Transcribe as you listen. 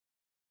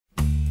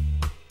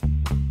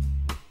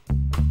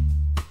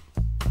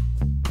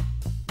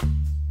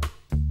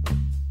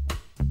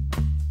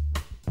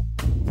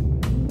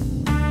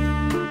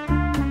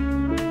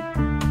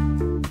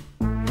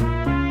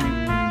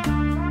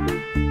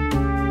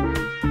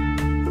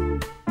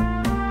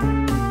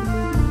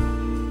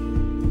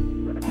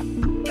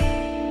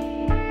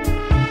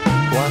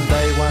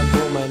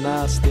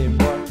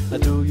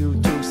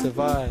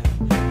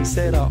survive. He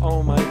said,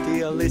 oh my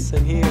dear,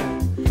 listen here.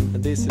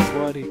 And this is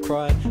what he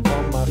cried.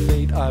 On my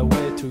feet I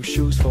wear 2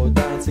 shoes for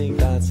dancing,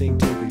 dancing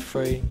to be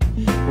free.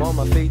 On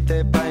my feet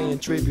they're paying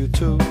tribute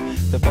to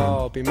the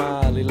Bobby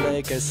Marley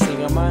legacy.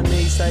 On my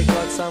knees they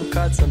got some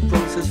cuts and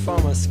bruises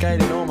from my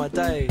skating all my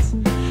days.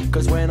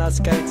 Cause when I'm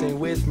skating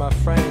with my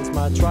friends,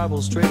 my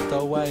troubles drift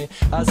away.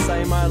 I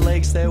say my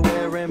legs, they're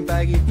wearing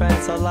baggy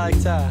pants. I like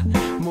to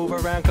move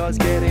around cause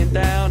getting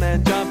down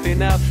and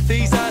jumping out,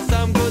 these are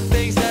some good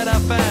things that I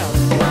found.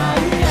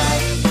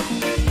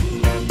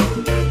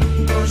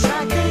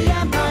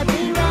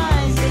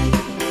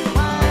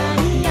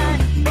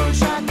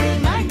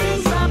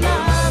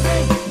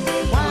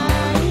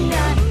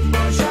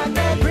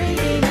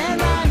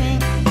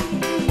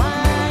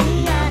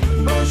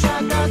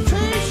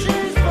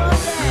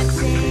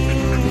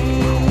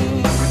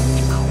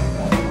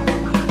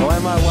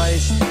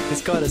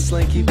 It's got a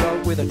slinky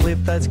bolt with a clip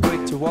that's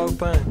quick to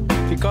open.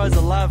 Because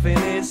the loving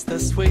is the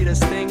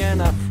sweetest thing,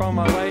 and up from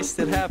my waist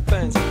it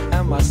happens.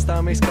 And my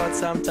stomach's got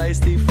some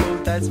tasty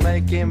food that's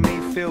making me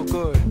feel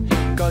good.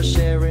 Cause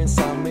sharing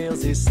some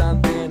meals is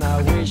something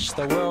I wish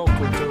the world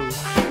could do.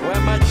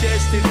 When my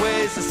chest it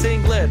wears a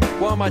singlet,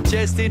 while my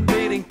chest it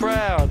beating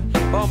proud.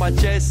 On my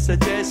chest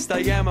suggests I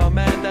am a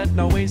man that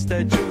no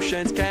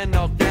institutions can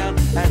knock down.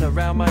 And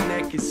around my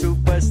neck is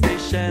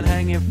superstition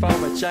hanging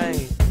from a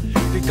chain.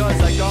 Because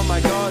I got my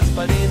gods,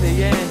 but in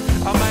the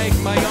end I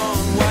make my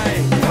own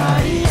way.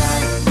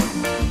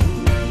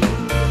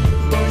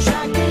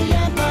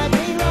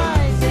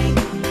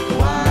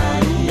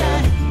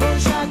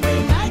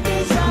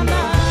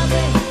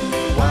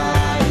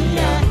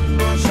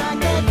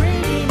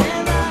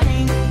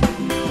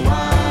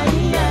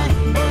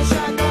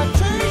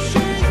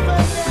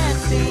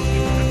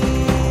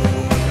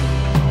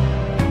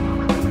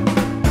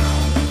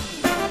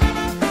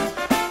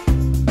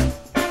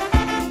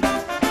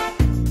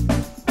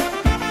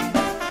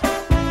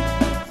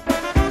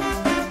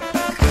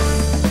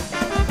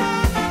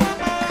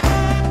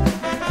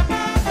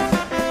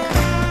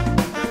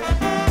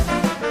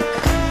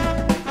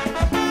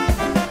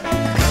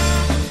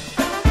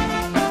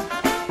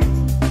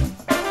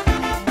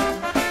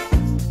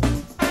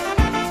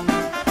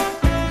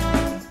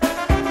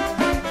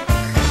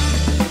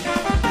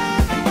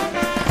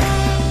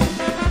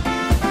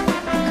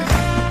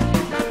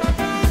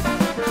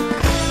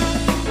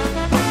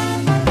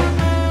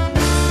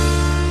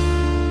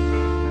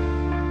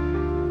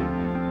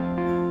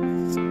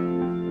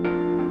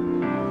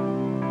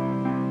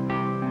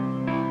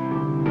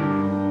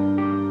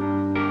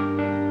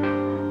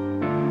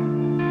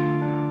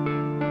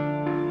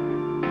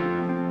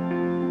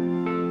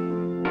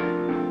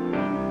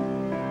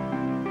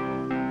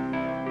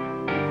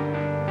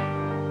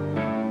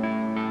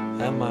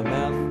 And my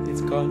mouth,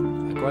 it's got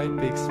a great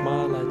big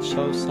smile that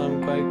shows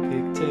some great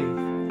big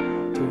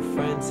teeth. To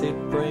friends it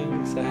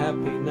brings a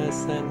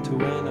happiness, and to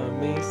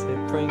enemies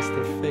it brings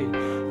defeat.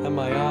 And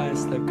my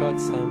eyes, they've got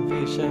some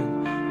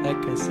vision that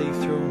can see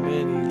through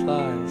many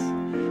lies.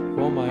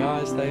 Well, my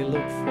eyes, they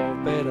look for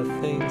better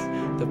things,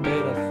 the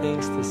better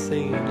things to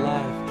see in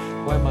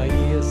life. When my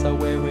ears are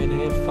wearing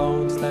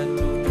headphones that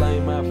do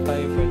play my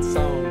favorite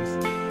songs.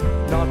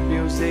 Not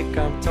music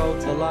I'm told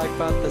to like,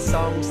 but the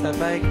songs that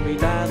make me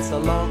dance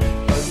along.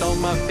 Cause on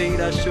my feet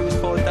are shoes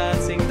for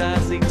dancing,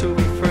 dancing to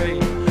be free.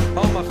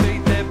 On my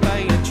feet they're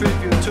paying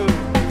tribute to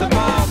the